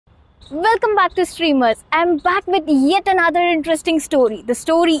Welcome back to Streamers. I'm back with yet another interesting story. The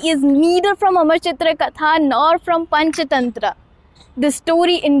story is neither from Amar Chitra Katha nor from Panchatantra. The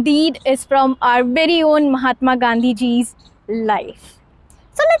story indeed is from our very own Mahatma Gandhi ji's life.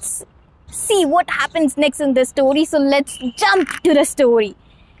 So let's see what happens next in this story. So let's jump to the story.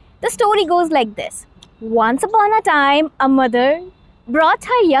 The story goes like this. Once upon a time, a mother brought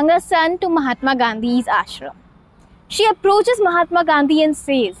her younger son to Mahatma Gandhi's ashram. She approaches Mahatma Gandhi and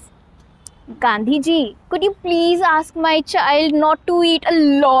says, Gandhi ji, could you please ask my child not to eat a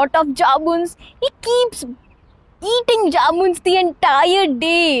lot of jamuns? He keeps eating jamuns the entire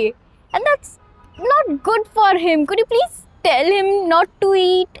day. And that's not good for him. Could you please tell him not to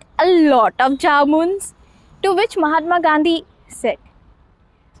eat a lot of jamuns? To which Mahatma Gandhi said,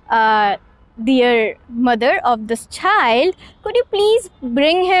 Dear mother of this child, could you please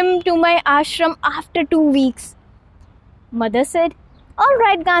bring him to my ashram after 2 weeks? Mother said,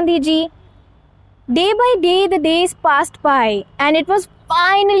 Alright Gandhi ji. Day by day the days passed by and it was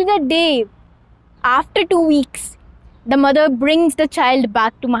finally the day. After 2 weeks, the mother brings the child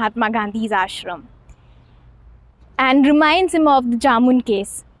back to Mahatma Gandhi's ashram and reminds him of the Jamun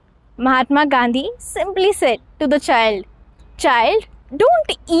case. Mahatma Gandhi simply said to the child, Child,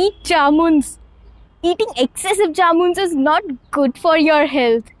 don't eat jamuns. Eating excessive jamuns is not good for your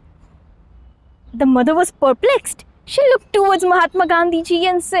health. The mother was perplexed. She looked towards Mahatma Gandhi ji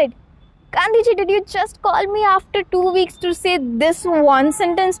and said, Gandhi ji, did you just call me after 2 weeks to say this one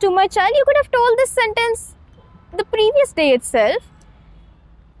sentence to my child? You could have told this sentence the previous day itself.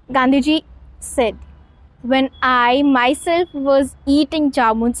 Gandhi ji said, when I myself was eating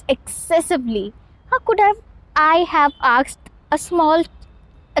jamuns excessively, how could I have asked a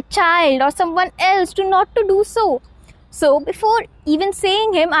child or someone else to not to do so? So before even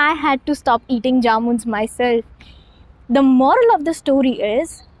saying him, I had to stop eating jamuns myself. The moral of the story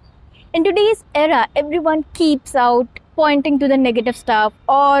is, in today's era, everyone keeps out pointing to the negative stuff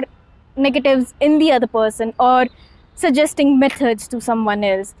or negatives in the other person or suggesting methods to someone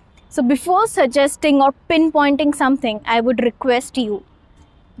else. So before suggesting or pinpointing something, I would request you,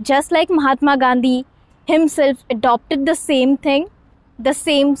 just like Mahatma Gandhi himself adopted the same thing, the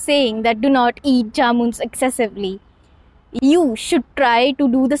same saying that do not eat jamuns excessively, you should try to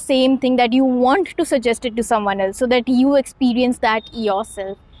do the same thing that you want to suggest it to someone else so that you experience that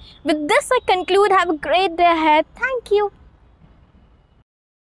yourself. With this, I conclude. Have a great day ahead. Thank you.